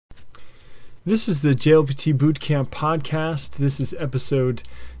This is the JLPT Bootcamp podcast. This is episode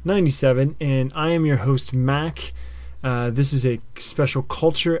 97, and I am your host, Mac. This is a special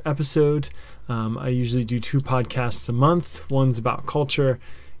culture episode. I usually do 2 podcasts a month. One's about culture,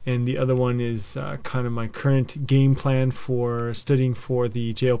 and the other one is kind of my current game plan for studying for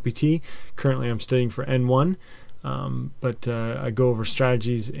the JLPT. Currently, I'm studying for N1, but I go over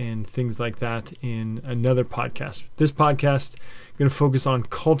strategies and things like that in another podcast. This podcast, I'm going to focus on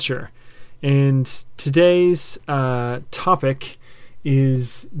culture. And today's topic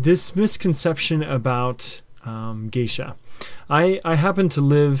is this misconception about geisha. I happen to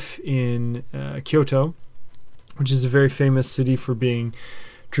live in Kyoto, which is a very famous city for being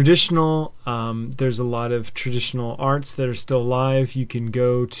traditional. There's a lot of traditional arts that are still alive. You can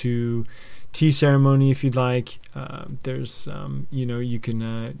go to tea ceremony if you'd like. There's, you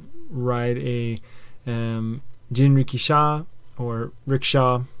can ride a jinrikisha or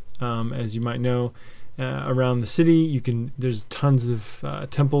rickshaw. As you might know, around the city, there's tons of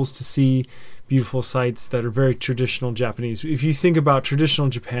temples to see, beautiful sites that are very traditional Japanese. If you think about traditional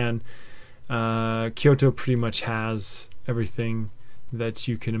Japan, Kyoto pretty much has everything that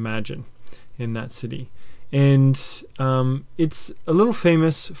you can imagine in that city. And it's a little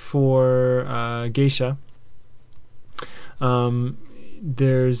famous for geisha.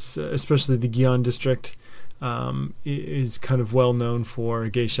 There's, especially the Gion district, is kind of well known for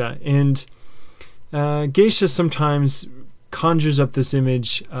geisha, and geisha sometimes conjures up this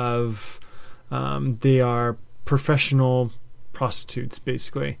image of they are professional prostitutes,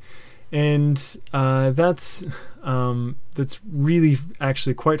 basically, and that's really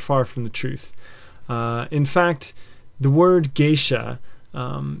actually quite far from the truth. In fact, the word geisha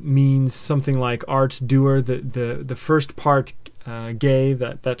means something like art doer. The first part, gei,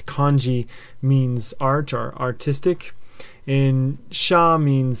 that kanji means art or artistic, and sha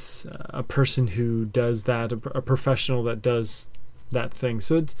means a person who does that, a professional that does that thing.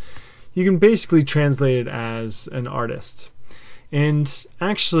 So you can basically translate it as an artist. And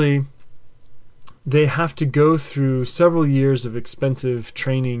actually, they have to go through several years of expensive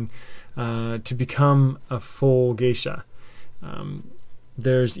training to become a full geisha.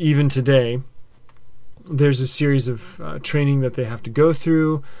 There's even today, there's a series of training that they have to go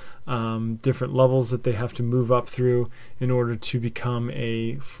through, different levels that they have to move up through in order to become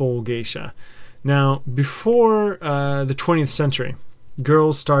a full geisha. Now, before the 20th century,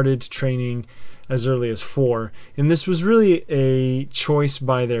 girls started training as early as 4, and this was really a choice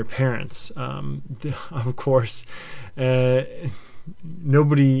by their parents. Of course,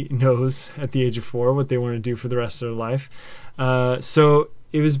 nobody knows at the age of 4 what they want to do for the rest of their life. So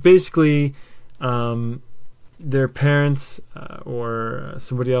it was basically their parents or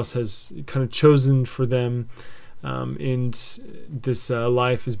somebody else has kind of chosen for them in this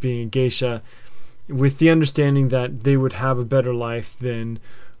life as being a geisha, with the understanding that they would have a better life than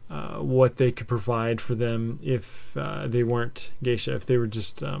what they could provide for them if they weren't geisha, if they were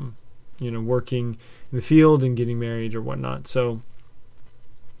just working in the field and getting married or whatnot. So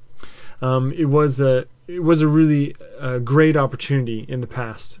it was a really great opportunity in the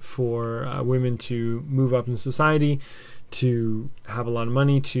past for women to move up in society, to have a lot of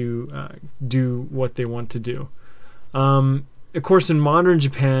money, to do what they want to do. Of course, in modern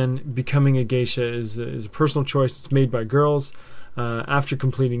Japan, becoming a geisha is a personal choice. It's made by girls after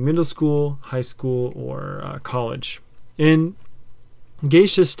completing middle school, high school, or college. And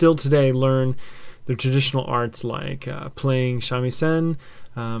geishas still today learn the traditional arts like playing shamisen,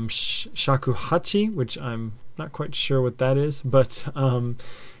 shakuhachi, which I'm not quite sure what that is, but an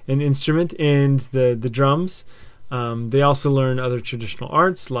instrument, and the drums. They also learn other traditional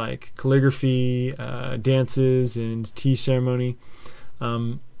arts like calligraphy, dances, and tea ceremony.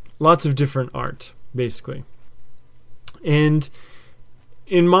 Lots of different art, basically. And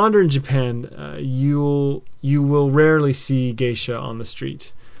in modern Japan, you will rarely see geisha on the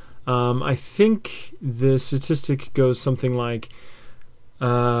street. I think the statistic goes something like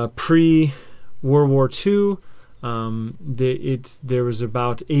pre-World War II, there was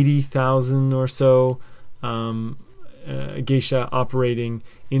about 80,000 or so geisha operating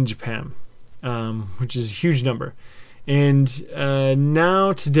in Japan, which is a huge number. And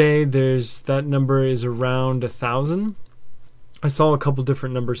now today, that number is around 1,000. I saw a couple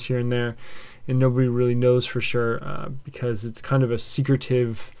different numbers here and there, and nobody really knows for sure because it's kind of a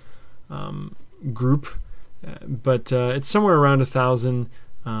secretive group. But it's somewhere around 1,000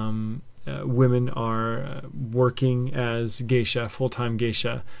 women are working as geisha, full-time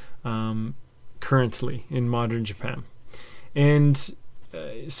geisha, currently in modern Japan. And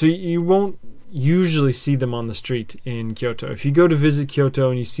so you won't usually see them on the street in Kyoto. If you go to visit Kyoto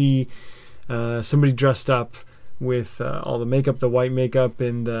and you see somebody dressed up with all the makeup, the white makeup,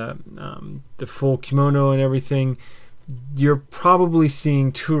 and the full kimono and everything, you're probably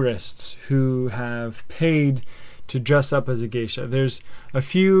seeing tourists who have paid to dress up as a geisha. There's a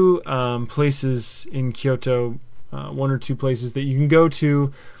few places in Kyoto, one or two places that you can go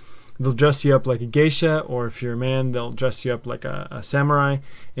to. They'll dress you up like a geisha, or if you're a man, they'll dress you up like a samurai,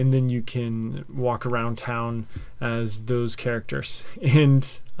 and then you can walk around town as those characters.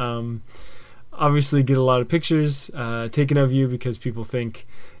 And obviously get a lot of pictures taken of you, because people think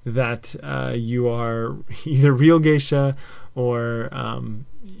that you are either real geisha or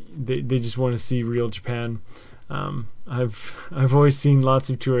they just want to see real Japan. I've always seen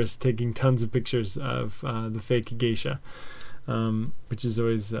lots of tourists taking tons of pictures of the fake geisha, which is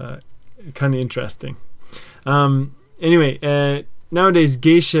always kind of interesting. Anyway, nowadays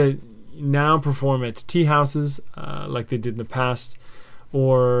geisha now perform at tea houses like they did in the past,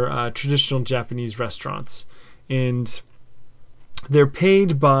 or traditional Japanese restaurants, and they're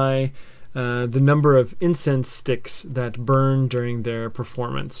paid by the number of incense sticks that burn during their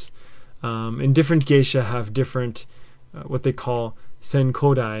performance. And different geisha have different what they call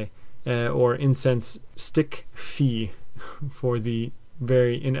senkodai, or incense stick fee, for the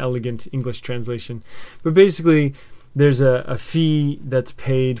very inelegant English translation. But basically, there's a fee that's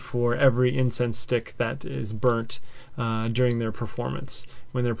paid for every incense stick that is burnt during their performance,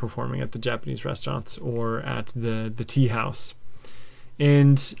 when they're performing at the Japanese restaurants or at the tea house.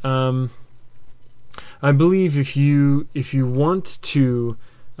 And I believe if you want to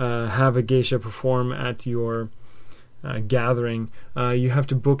have a geisha perform at your gathering, you have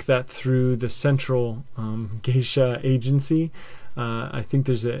to book that through the central geisha agency. I think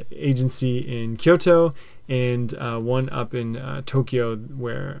there's an agency in Kyoto and one up in Tokyo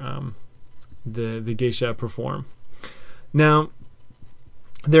where the geisha perform. Now,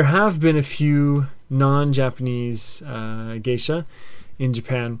 there have been a few non-Japanese geisha in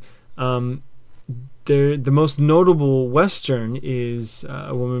Japan. The most notable Western is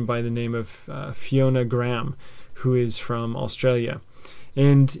a woman by the name of Fiona Graham, who is from Australia.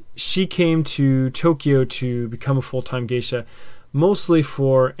 And she came to Tokyo to become a full-time geisha, mostly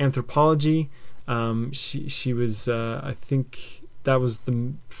for anthropology. She was, I think that was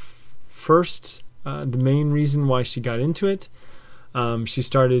the main reason why she got into it. She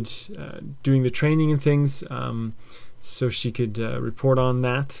started doing the training and things so she could report on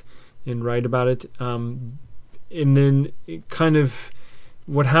that and write about it. And then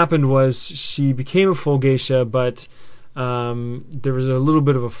what happened was she became a full geisha, but there was a little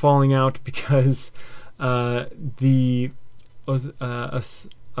bit of a falling out because the Asakusa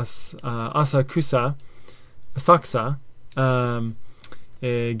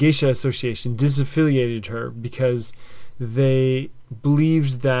Geisha Association disaffiliated her because they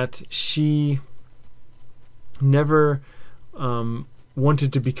believed that she never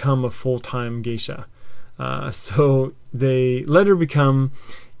wanted to become a full-time geisha. So they let her do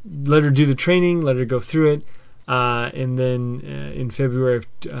the training, let her go through it, and then in February of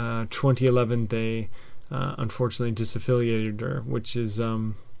 2011 they unfortunately disaffiliated her, which is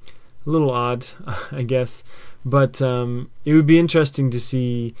a little odd, I guess. But it would be interesting to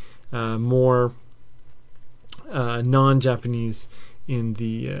see more non-Japanese in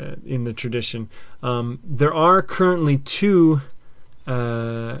the tradition. There are currently two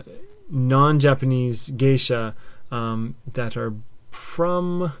non-Japanese geisha that are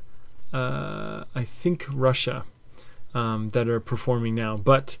from I think Russia that are performing now,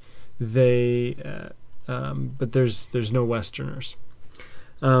 but there's no Westerners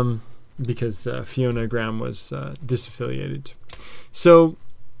because Fiona Graham was disaffiliated. So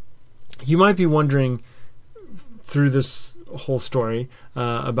you might be wondering through this whole story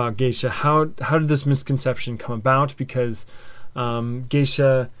about geisha, how did this misconception come about? Because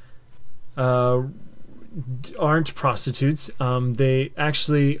geisha aren't prostitutes. They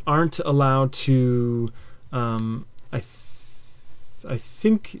actually aren't allowed to. I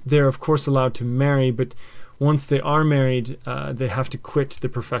think they're of course allowed to marry, but once they are married, they have to quit the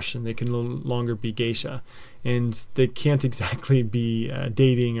profession. They can no longer be geisha, and they can't exactly be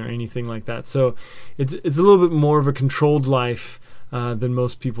dating or anything like that. So it's a little bit more of a controlled life than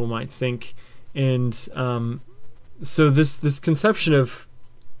most people might think. And so this conception of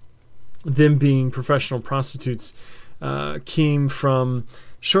them being professional prostitutes came from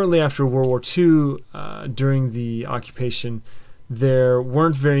shortly after World War II. During the occupation, there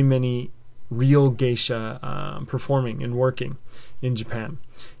weren't very many real geisha performing and working in Japan,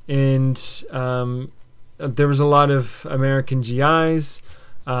 and there was a lot of American GIs,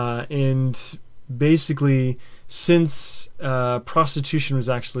 and basically since prostitution was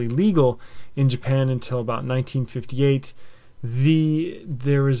actually legal in Japan until about 1958,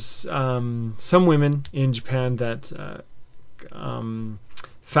 there was some women in Japan that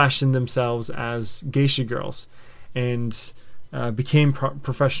fashioned themselves as geisha girls and became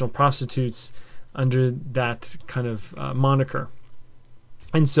professional prostitutes under that kind of moniker.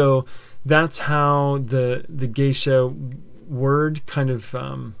 And so that's how the geisha word kind of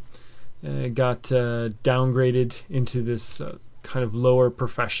got downgraded into this kind of lower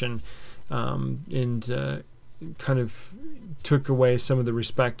profession, and kind of took away some of the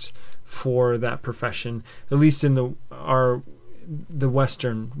respect for that profession, at least in the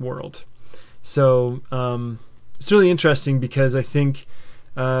Western world. So it's really interesting because I think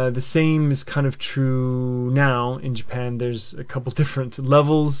the same is kind of true now in Japan. There's a couple different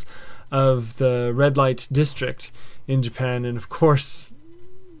levels of the red light district in Japan, and of course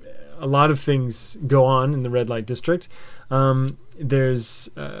a lot of things go on in the red light district. There's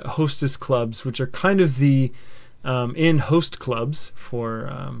hostess clubs, which are kind of the in-host clubs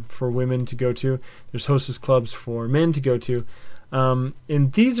for women to go to. There's hostess clubs for men to go to,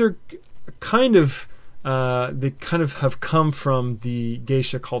 and these are kind of they kind of have come from the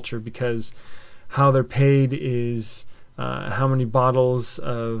geisha culture, because how they're paid is how many bottles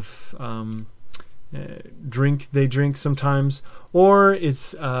of drink they drink sometimes, or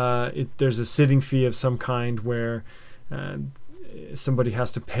it's there's a sitting fee of some kind where somebody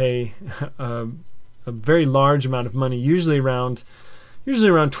has to pay a very large amount of money, usually around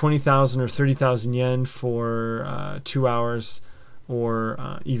 20,000 or 30,000 yen for 2 hours,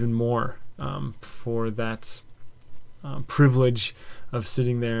 or even more, for that privilege of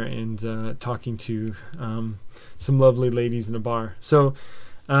sitting there and talking to some lovely ladies in a bar. So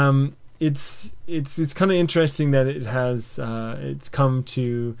it's kind of interesting that it has it's come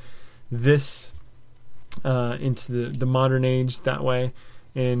to this into the modern age that way,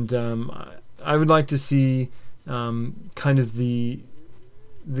 and I would like to see kind of the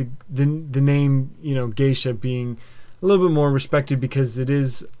name, geisha, being a little bit more respected, because it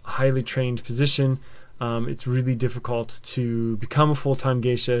is a highly trained position. It's really difficult to become a full-time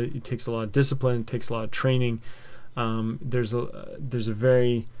geisha. It takes a lot of discipline. It takes a lot of training. There's a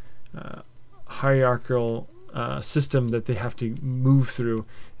very hierarchical system that they have to move through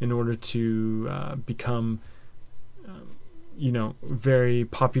in order to become very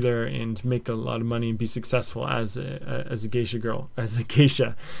popular and make a lot of money and be successful as a geisha girl, as a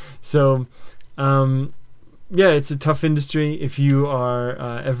geisha. So it's a tough industry. If you are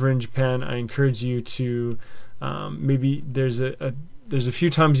ever in Japan, I encourage you to maybe there's a few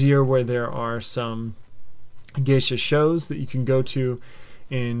times a year where there are some geisha shows that you can go to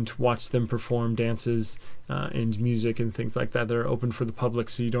and watch them perform dances and music and things like that are open for the public,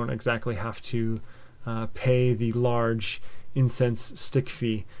 so you don't exactly have to pay the large incense stick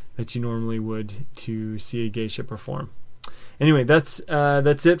fee that you normally would to see a geisha perform. Anyway, that's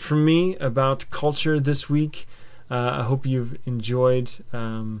it from me about culture this week. I hope you've enjoyed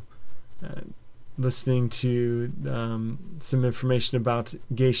listening to some information about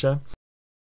geisha.